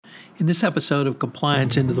In this episode of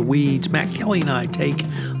Compliance Into the Weeds, Matt Kelly and I take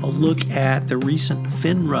a look at the recent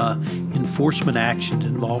FINRA enforcement actions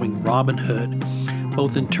involving Robinhood,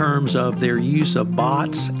 both in terms of their use of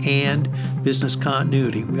bots and business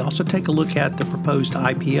continuity. We also take a look at the proposed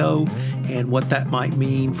IPO and what that might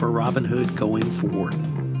mean for Robinhood going forward.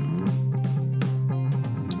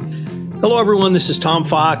 Hello, everyone. This is Tom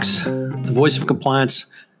Fox, the voice of compliance,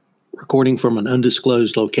 recording from an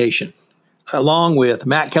undisclosed location, along with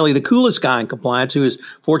Matt Kelly, the coolest guy in compliance, who is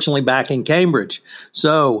fortunately back in Cambridge.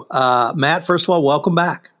 So, Matt, first of all, welcome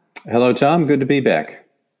back. Hello, Tom. Good to be back.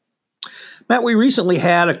 Matt, we recently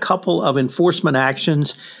had a couple of enforcement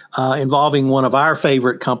actions involving one of our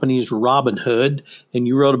favorite companies, Robinhood, and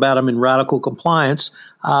you wrote about them in Radical Compliance.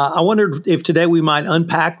 I wondered if today we might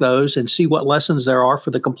unpack those and see what lessons there are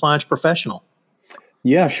for the compliance professional.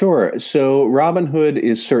 Yeah, sure. So Robinhood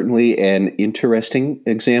is certainly an interesting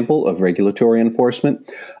example of regulatory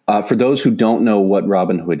enforcement. For those who don't know what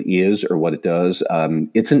Robinhood is or what it does,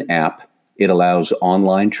 it's an app. It allows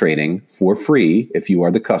online trading for free if you are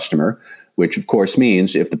the customer, which of course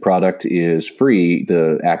means if the product is free,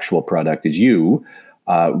 the actual product is you.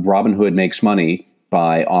 Robinhood makes money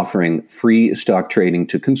by offering free stock trading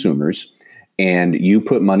to consumers, and you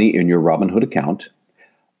put money in your Robinhood account.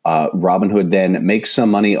 Robinhood then makes some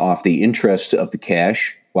money off the interest of the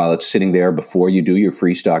cash while it's sitting there before you do your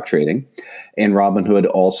free stock trading. And Robinhood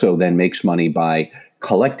also then makes money by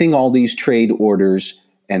collecting all these trade orders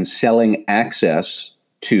and selling access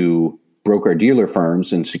to broker-dealer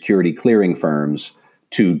firms and security clearing firms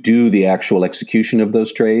to do the actual execution of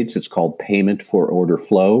those trades. It's called payment for order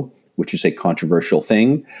flow, which is a controversial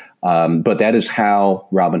thing. But that is how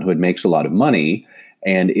Robinhood makes a lot of money.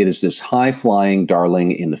 And it is this high-flying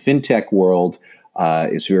darling in the fintech world.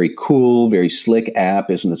 It's very cool, very slick app.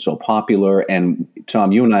 Isn't it so popular? And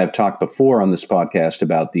Tom, you and I have talked before on this podcast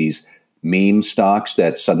about these meme stocks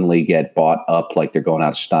that suddenly get bought up like they're going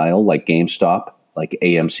out of style, like GameStop, like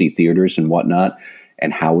AMC Theaters and whatnot.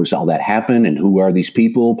 And how does all that happen? And who are these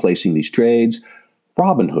people placing these trades?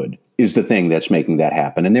 Robinhood is the thing that's making that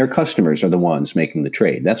happen. And their customers are the ones making the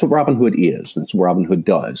trade. That's what Robinhood is. That's what Robinhood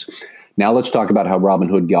does. Now let's talk about how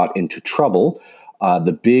Robinhood got into trouble.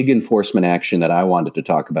 The big enforcement action that I wanted to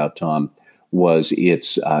talk about, Tom, was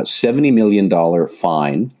its $70 million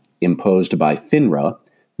fine imposed by FINRA,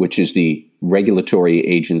 which is the regulatory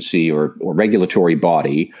agency or regulatory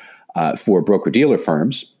body for broker-dealer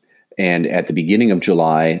firms. And at the beginning of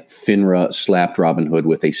July, FINRA slapped Robinhood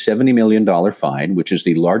with a $70 million fine, which is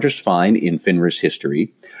the largest fine in FINRA's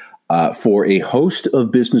history, for a host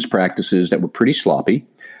of business practices that were pretty sloppy,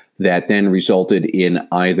 that then resulted in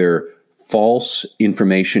either false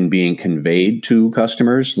information being conveyed to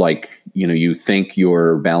customers, like, you think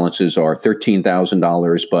your balances are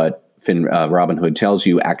 $13,000, but Robinhood tells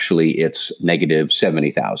you actually it's negative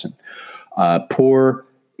 $70,000. Poor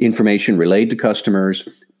information relayed to customers,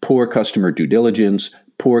 poor customer due diligence,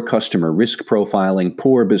 poor customer risk profiling,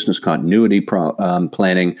 poor business continuity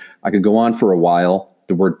planning. I could go on for a while.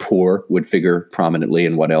 The word poor would figure prominently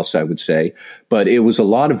in what else I would say. But it was a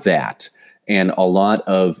lot of that and a lot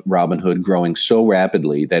of Robinhood growing so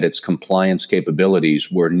rapidly that its compliance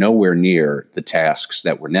capabilities were nowhere near the tasks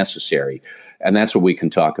that were necessary. And that's what we can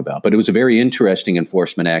talk about. But it was a very interesting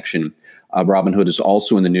enforcement action. Robinhood is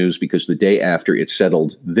also in the news because the day after it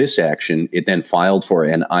settled this action, it then filed for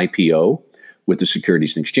an IPO with the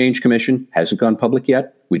Securities and Exchange Commission. Hasn't gone public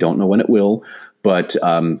yet. We don't know when it will. But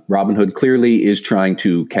Robinhood clearly is trying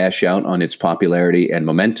to cash out on its popularity and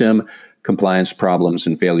momentum. Compliance problems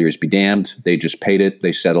and failures be damned. They just paid it.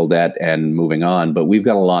 They settled that and moving on. But we've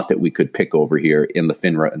got a lot that we could pick over here in the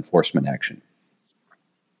FINRA enforcement action.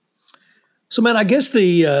 So, Matt, I guess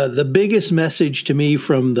the biggest message to me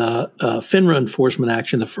from the FINRA enforcement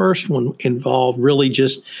action, the first one involved really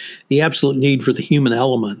just the absolute need for the human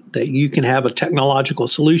element, that you can have a technological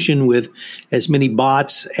solution with as many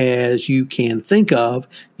bots as you can think of,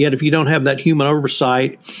 yet if you don't have that human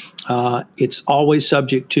oversight, it's always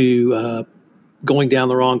subject to going down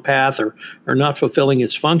the wrong path or not fulfilling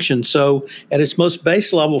its function. So at its most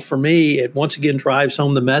base level for me, it once again drives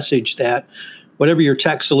home the message that whatever your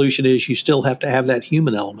tech solution is, you still have to have that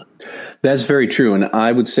human element. That's very true. And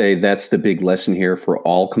I would say that's the big lesson here for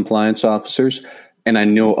all compliance officers. And I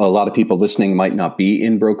know a lot of people listening might not be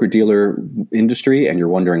in broker-dealer industry, and you're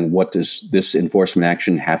wondering, what does this enforcement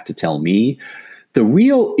action have to tell me? The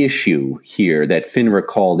real issue here that FINRA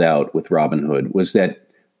called out with Robinhood was that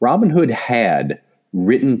Robinhood had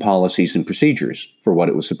written policies and procedures for what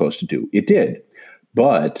it was supposed to do. It did.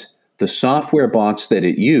 But the software bots that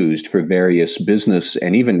it used for various business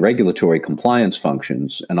and even regulatory compliance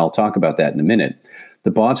functions, and I'll talk about that in a minute,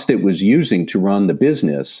 The bots that was using to run the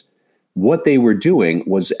business, what they were doing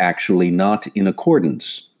was actually not in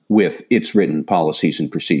accordance with its written policies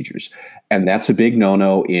and procedures. And that's a big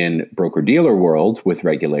no-no in broker-dealer world with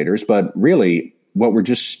regulators. But really, what we're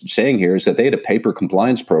just saying here is that they had a paper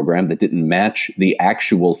compliance program that didn't match the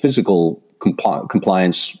actual physical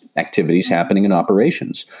compliance activities happening in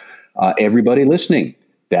operations. Everybody listening,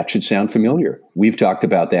 that should sound familiar. We've talked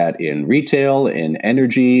about that in retail, in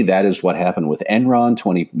energy. That is what happened with Enron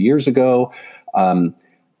 20 years ago.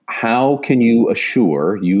 How can you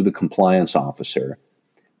assure, you, the compliance officer,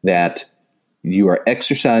 that you are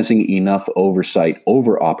exercising enough oversight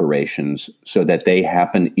over operations so that they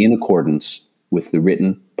happen in accordance with the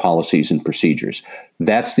written policies and procedures?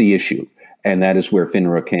 That's the issue. And that is where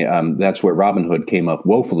that's where Robinhood came up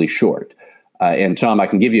woefully short. And Tom, I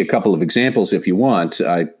can give you a couple of examples if you want.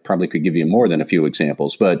 I probably could give you more than a few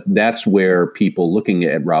examples, but that's where people looking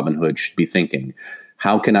at Robinhood should be thinking.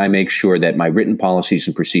 How can I make sure that my written policies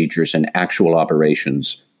and procedures and actual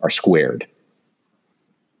operations are squared?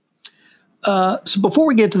 So before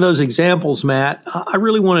we get to those examples, Matt, I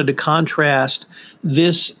really wanted to contrast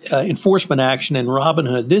this enforcement action in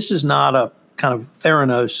Robinhood. This is not a kind of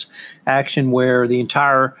Theranos action where the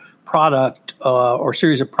entire product or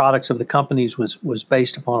series of products of the companies was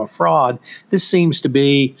based upon a fraud. This seems to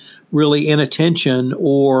be really inattention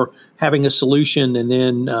or having a solution, and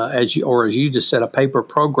then as you just said, a paper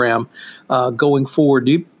program going forward.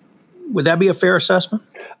 Would that be a fair assessment?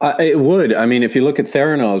 It would. I mean, if you look at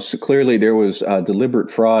Theranos, clearly there was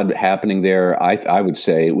deliberate fraud happening there, I would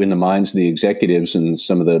say, in the minds of the executives and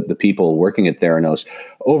some of the people working at Theranos.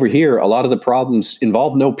 Over here, a lot of the problems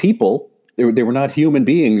involved no people. They were not human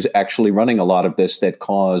beings actually running a lot of this that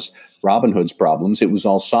caused Robinhood's problems. It was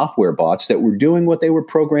all software bots that were doing what they were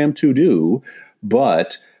programmed to do,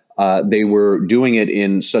 but they were doing it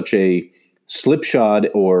in such a slipshod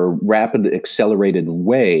or rapid accelerated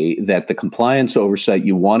way that the compliance oversight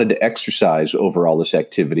you wanted to exercise over all this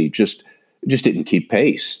activity just didn't keep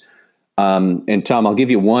pace. And Tom, I'll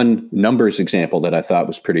give you one numbers example that I thought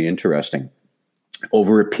was pretty interesting.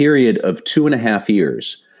 Over a period of 2.5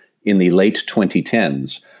 years in the late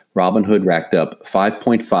 2010s, Robinhood racked up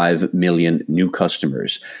 5.5 million new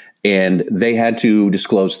customers. And they had to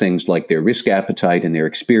disclose things like their risk appetite and their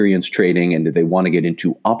experience trading, and did they want to get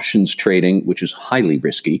into options trading, which is highly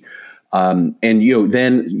risky. And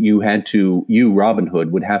then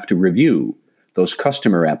Robinhood, would have to review those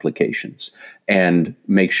customer applications and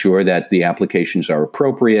make sure that the applications are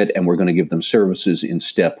appropriate and we're going to give them services in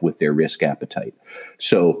step with their risk appetite.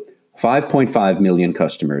 So 5.5 million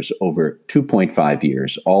customers over 2.5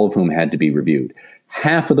 years, all of whom had to be reviewed.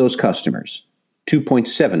 Half of those customers,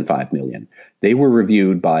 2.75 million, they were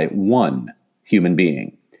reviewed by one human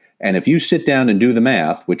being. And if you sit down and do the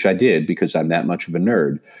math, which I did because I'm that much of a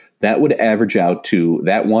nerd, that would average out to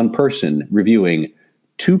that one person reviewing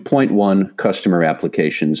 2.1 customer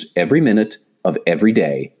applications every minute of every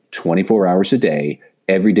day, 24 hours a day,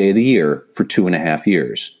 every day of the year for 2.5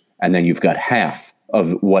 years. And then you've got half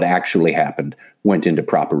of what actually happened went into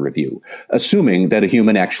proper review, assuming that a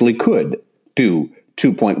human actually could do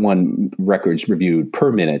 2.1 records reviewed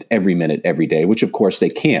per minute, every day, which of course they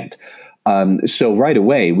can't. So right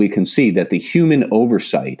away, we can see that the human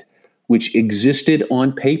oversight, which existed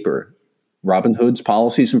on paper, Robinhood's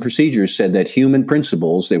policies and procedures said that human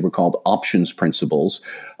principals, they were called options principals,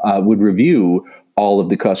 would review all of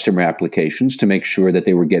the customer applications to make sure that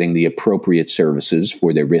they were getting the appropriate services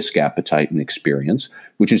for their risk appetite and experience,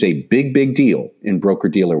 which is a big, big deal in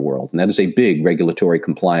broker-dealer world. And that is a big regulatory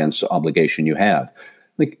compliance obligation you have.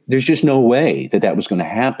 Like, there's just no way that was going to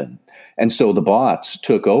happen. And so the bots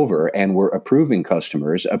took over and were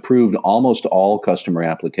approved almost all customer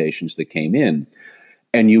applications that came in.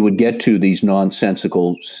 And you would get to these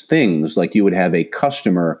nonsensical things, like you would have a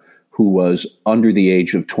customer who was under the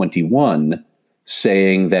age of 21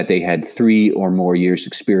 saying that they had 3 or more years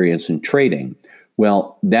experience in trading.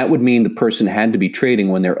 Well, that would mean the person had to be trading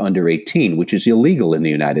when they're under 18, which is illegal in the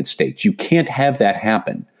United States. You can't have that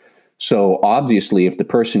happen. So obviously, if the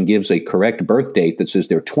person gives a correct birth date that says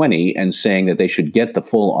they're 20 and saying that they should get the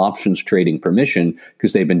full options trading permission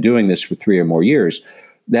because they've been doing this for 3 or more years,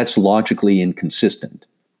 that's logically inconsistent.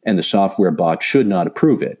 And the software bot should not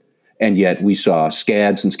approve it. And yet we saw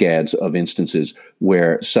scads and scads of instances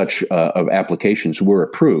where such applications were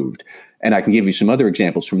approved. And I can give you some other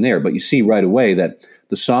examples from there, but you see right away that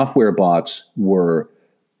the software bots were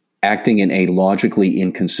acting in a logically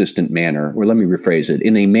inconsistent manner, or let me rephrase it,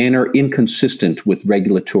 in a manner inconsistent with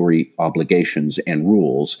regulatory obligations and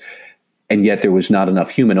rules. And yet there was not enough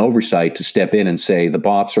human oversight to step in and say, the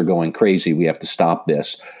bots are going crazy, we have to stop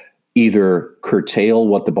this. either curtail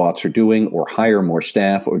what the bots are doing or hire more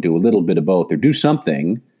staff or do a little bit of both or do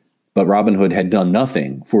something. But Robinhood had done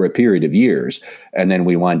nothing for a period of years. And then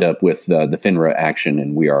we wind up with the FINRA action,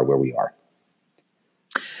 and we are where we are.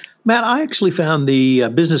 Matt, I actually found the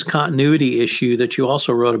business continuity issue that you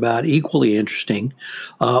also wrote about equally interesting.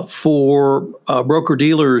 For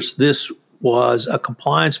broker-dealers, this was a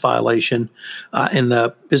compliance violation, and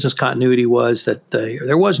the business continuity was that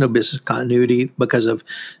there was no business continuity because of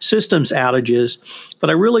systems outages. But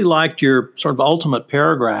I really liked your sort of ultimate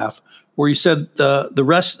paragraph where you said the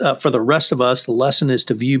rest for the rest of us, the lesson is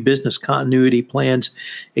to view business continuity plans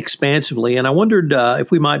expansively. And I wondered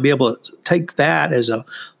if we might be able to take that as a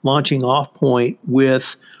launching off point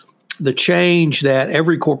with the change that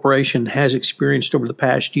every corporation has experienced over the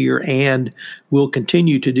past year and will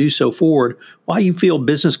continue to do so forward. Why you feel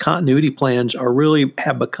business continuity plans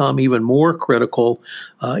have become even more critical,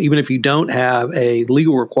 even if you don't have a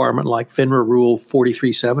legal requirement like FINRA Rule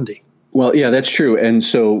 4370. Well, yeah, that's true. And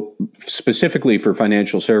so specifically for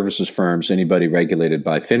financial services firms, anybody regulated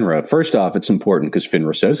by FINRA, first off, it's important because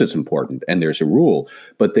FINRA says it's important and there's a rule,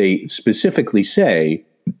 but they specifically say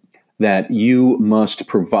that you must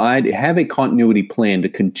have a continuity plan to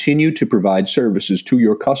continue to provide services to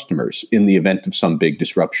your customers in the event of some big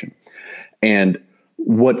disruption. And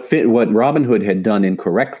what Robinhood had done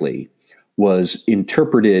incorrectly was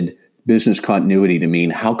interpreted business continuity to mean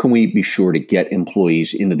how can we be sure to get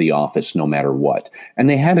employees into the office no matter what? And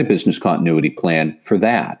they had a business continuity plan for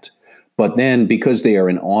that. But then because they are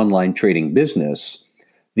an online trading business,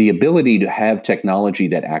 the ability to have technology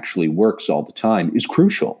that actually works all the time is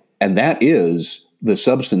crucial. And that is the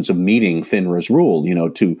substance of meeting FINRA's rule.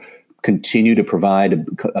 To continue to provide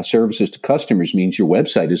services to customers means your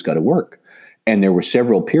website has got to work. And there were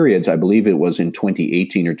several periods, I believe it was in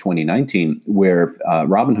 2018 or 2019, where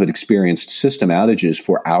Robinhood experienced system outages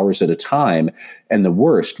for hours at a time. And the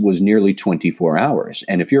worst was nearly 24 hours.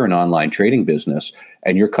 And if you're an online trading business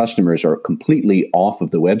and your customers are completely off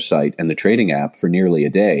of the website and the trading app for nearly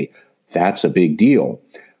a day, that's a big deal.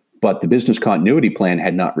 But the business continuity plan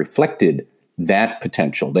had not reflected that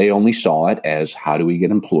potential. They only saw it as how do we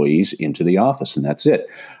get employees into the office? And that's it.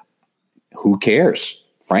 Who cares?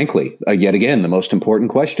 Frankly, yet again, the most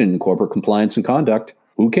important question in corporate compliance and conduct,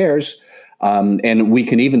 who cares? And we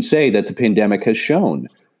can even say that the pandemic has shown,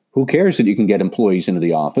 who cares that you can get employees into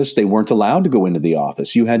the office? They weren't allowed to go into the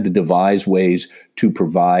office. You had to devise ways to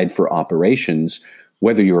provide for operations,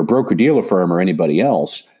 whether you're a broker-dealer firm or anybody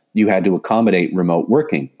else, you had to accommodate remote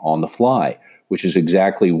working on the fly, which is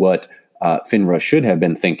exactly what FINRA should have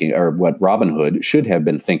been thinking, or what Robinhood should have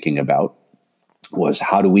been thinking about, was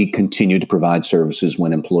how do we continue to provide services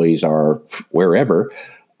when employees are wherever?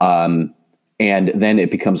 And then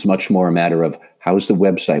it becomes much more a matter of how is the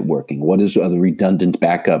website working? What is the redundant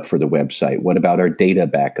backup for the website? What about our data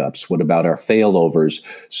backups? What about our failovers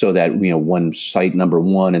so that when site number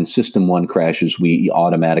one and system one crashes, we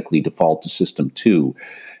automatically default to system two?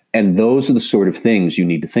 And those are the sort of things you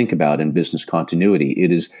need to think about in business continuity.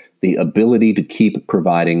 It is the ability to keep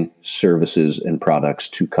providing services and products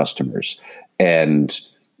to customers. And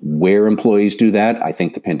where employees do that, I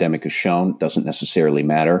think the pandemic has shown, doesn't necessarily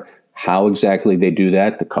matter. How exactly they do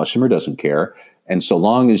that, the customer doesn't care. And so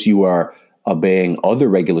long as you are obeying other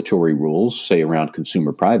regulatory rules, say around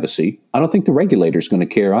consumer privacy, I don't think the regulator is going to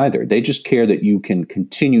care either. They just care that you can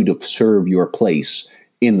continue to serve your place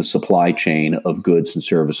in the supply chain of goods and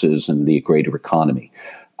services and the greater economy.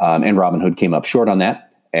 And Robinhood came up short on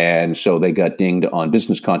that. And so they got dinged on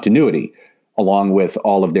business continuity, along with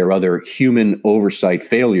all of their other human oversight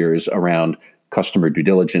failures around customer due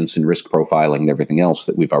diligence and risk profiling and everything else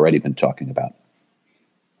that we've already been talking about.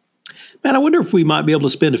 Man, I wonder if we might be able to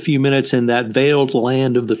spend a few minutes in that veiled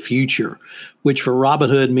land of the future, which for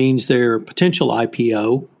Robinhood means their potential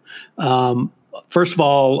IPO. First of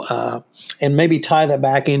all, and maybe tie that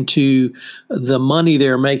back into the money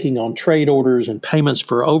they're making on trade orders and payments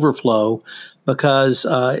for overflow, because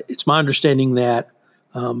it's my understanding that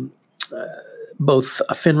both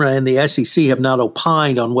FINRA and the SEC have not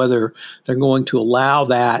opined on whether they're going to allow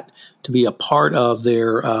that to be a part of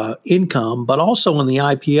their income, but also in the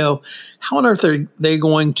IPO, how on earth are they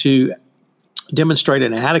going to demonstrate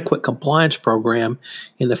an adequate compliance program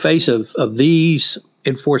in the face of these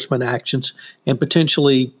enforcement actions and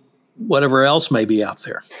potentially whatever else may be out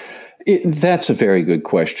there? That's a very good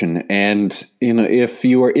question. And, if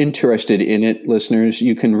you are interested in it, listeners,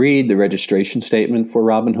 you can read the registration statement for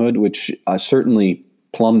Robinhood, which certainly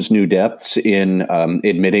plumbs new depths in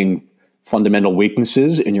admitting fundamental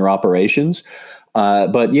weaknesses in your operations.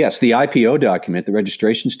 But yes, the IPO document, the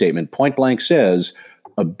registration statement, point blank says,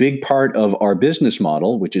 a big part of our business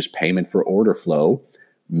model, which is payment for order flow,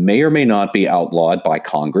 may or may not be outlawed by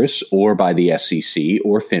Congress or by the SEC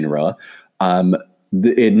or FINRA.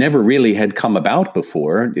 It never really had come about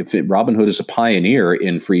before. Robinhood is a pioneer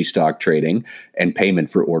in free stock trading and payment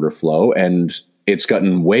for order flow, and it's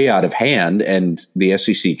gotten way out of hand. And the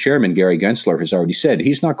SEC chairman, Gary Gensler, has already said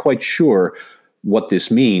he's not quite sure what this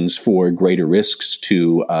means for greater risks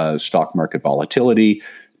to stock market volatility,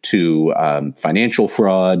 to financial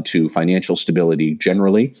fraud, to financial stability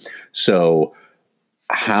generally. So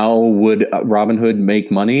how would Robinhood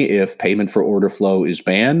make money if payment for order flow is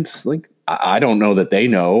banned? Like, I don't know that they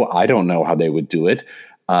know. I don't know how they would do it.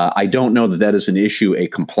 I don't know that that is an issue a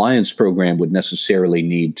compliance program would necessarily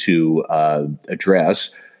need to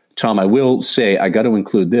address. Tom, I will say, I got to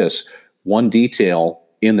include this. One detail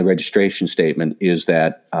in the registration statement is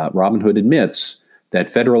that Robinhood admits that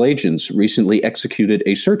federal agents recently executed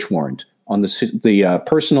a search warrant on the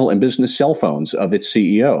personal and business cell phones of its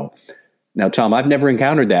CEO. Now, Tom, I've never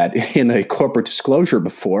encountered that in a corporate disclosure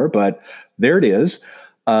before, but there it is.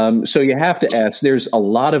 So you have to ask, there's a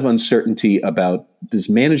lot of uncertainty about, does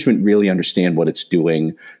management really understand what it's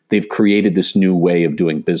doing? They've created this new way of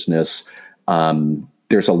doing business.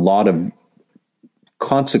 There's a lot of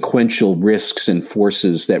consequential risks and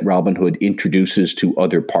forces that Robinhood introduces to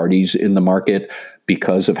other parties in the market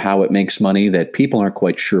because of how it makes money that people aren't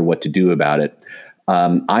quite sure what to do about it.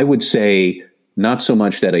 I would say not so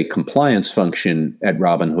much that a compliance function at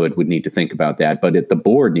Robinhood would need to think about that, but the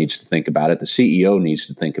board needs to think about it. The CEO needs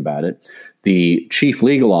to think about it. The chief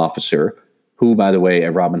legal officer, who, by the way,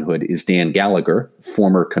 at Robinhood is Dan Gallagher,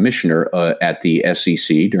 former commissioner at the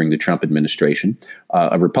SEC during the Trump administration,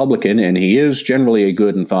 a Republican, and he is generally a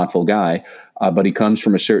good and thoughtful guy, but he comes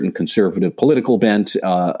from a certain conservative political bent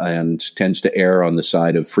and tends to err on the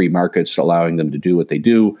side of free markets, allowing them to do what they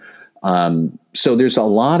do. So there's a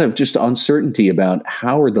lot of just uncertainty about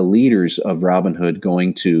how are the leaders of Robinhood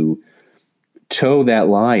going to toe that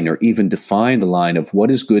line or even define the line of what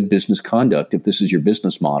is good business conduct if this is your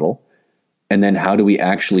business model. And then how do we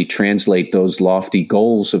actually translate those lofty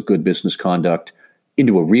goals of good business conduct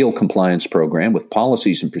into a real compliance program with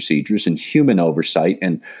policies and procedures and human oversight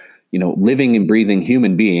and, living and breathing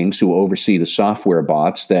human beings who oversee the software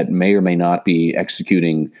bots that may or may not be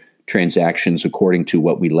executing transactions according to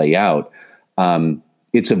what we lay out.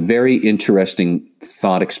 It's a very interesting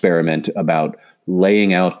thought experiment about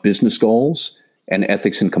laying out business goals and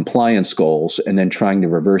ethics and compliance goals, and then trying to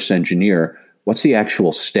reverse engineer what's the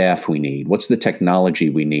actual staff we need, what's the technology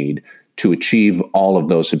we need to achieve all of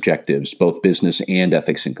those objectives, both business and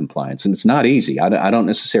ethics and compliance. And it's not easy. I don't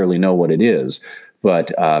necessarily know what it is,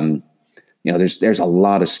 but there's a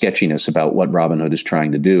lot of sketchiness about what Robinhood is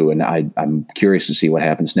trying to do, and I'm curious to see what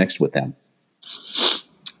happens next with them.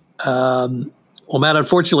 Well, Matt,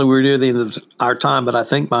 unfortunately, we're near the end of our time, but I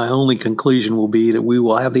think my only conclusion will be that we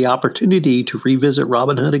will have the opportunity to revisit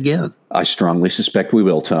Robinhood again. I strongly suspect we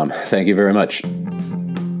will, Tom. Thank you very much.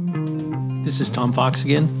 This is Tom Fox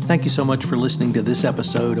again. Thank you so much for listening to this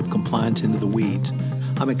episode of Compliance Into the Weeds.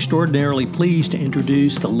 I'm extraordinarily pleased to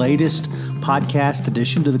introduce the latest podcast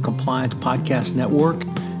addition to the Compliance Podcast Network,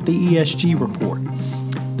 the ESG Report.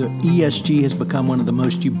 The ESG has become one of the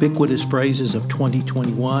most ubiquitous phrases of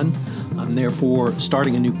 2021. I'm therefore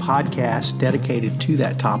starting a new podcast dedicated to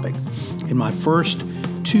that topic. In my first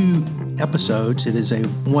 2 episodes, it is a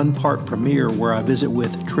 1-part premiere where I visit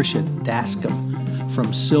with Tricia Dascom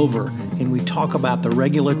from Silver, and we talk about the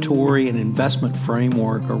regulatory and investment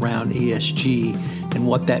framework around ESG and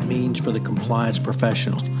what that means for the compliance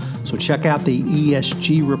professional. So check out the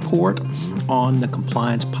ESG Report on the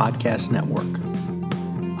Compliance Podcast Network.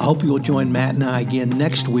 I hope you will join Matt and I again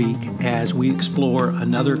next week as we explore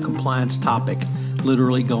another compliance topic,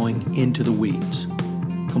 literally going into the weeds.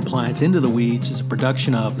 Compliance Into the Weeds is a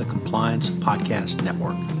production of the Compliance Podcast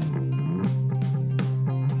Network.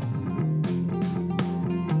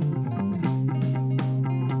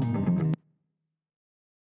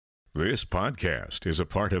 This podcast is a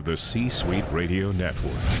part of the C-Suite Radio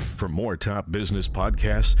Network. For more top business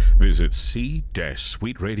podcasts, visit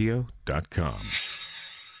c-suiteradio.com.